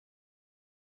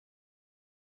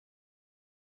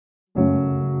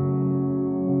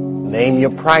name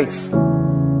your price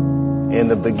in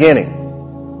the beginning.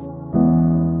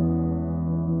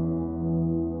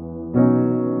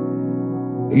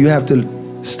 You have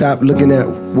to stop looking at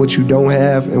what you don't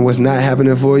have and what's not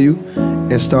happening for you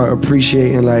and start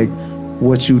appreciating like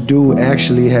what you do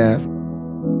actually have.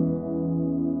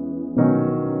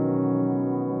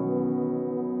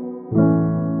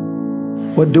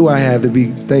 What do I have to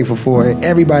be thankful for? And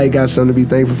everybody got something to be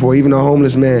thankful for. Even a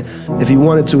homeless man, if he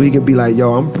wanted to, he could be like,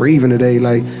 yo, I'm breathing today.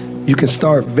 Like, you can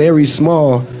start very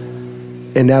small,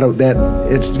 and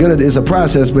it's a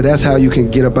process, but that's how you can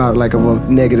get up out like of a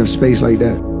negative space like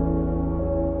that.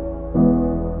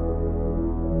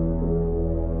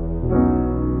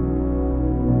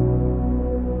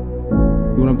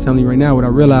 What I'm telling you right now, what I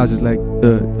realize is like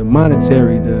the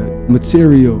monetary, the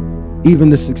material,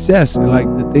 even the success and like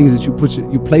the things that you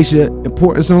place your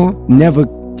importance on never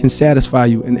can satisfy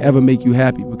you and ever make you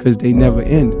happy because they never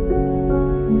end.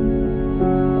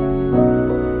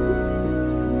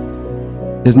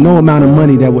 There's no amount of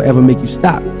money that will ever make you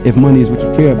stop if money is what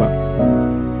you care about.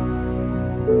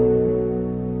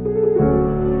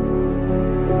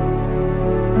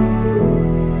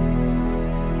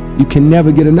 You can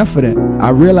never get enough of that. I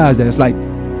realize that. It's like,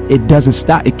 it doesn't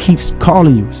stop. It keeps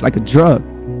calling you. It's like a drug.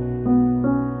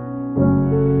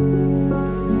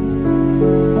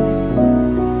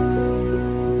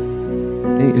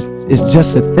 It's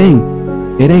just a thing.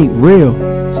 It ain't real.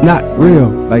 It's not real.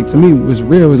 Like, to me, what's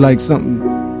real is like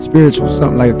something spiritual,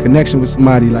 something like a connection with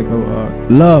somebody, like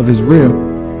love is real.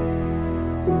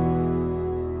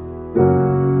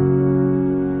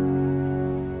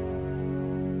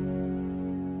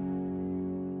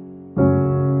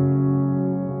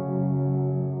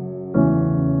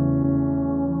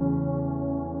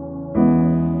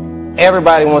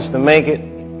 Everybody wants to make it,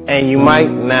 and you might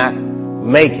not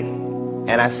make it.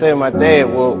 And I said to my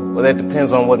dad, well, that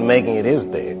depends on what making it is,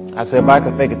 Dad. I said, if I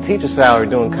can make a teacher salary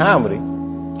doing comedy,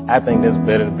 I think that's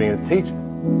better than being a teacher.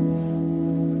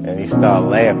 And he started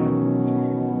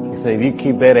laughing. He said, if you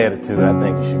keep that attitude, I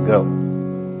think you should go.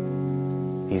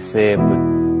 He said, but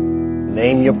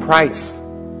name your price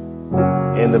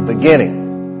in the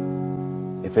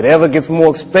beginning. If it ever gets more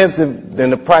expensive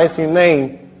than the price you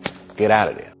name, get out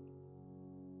of there.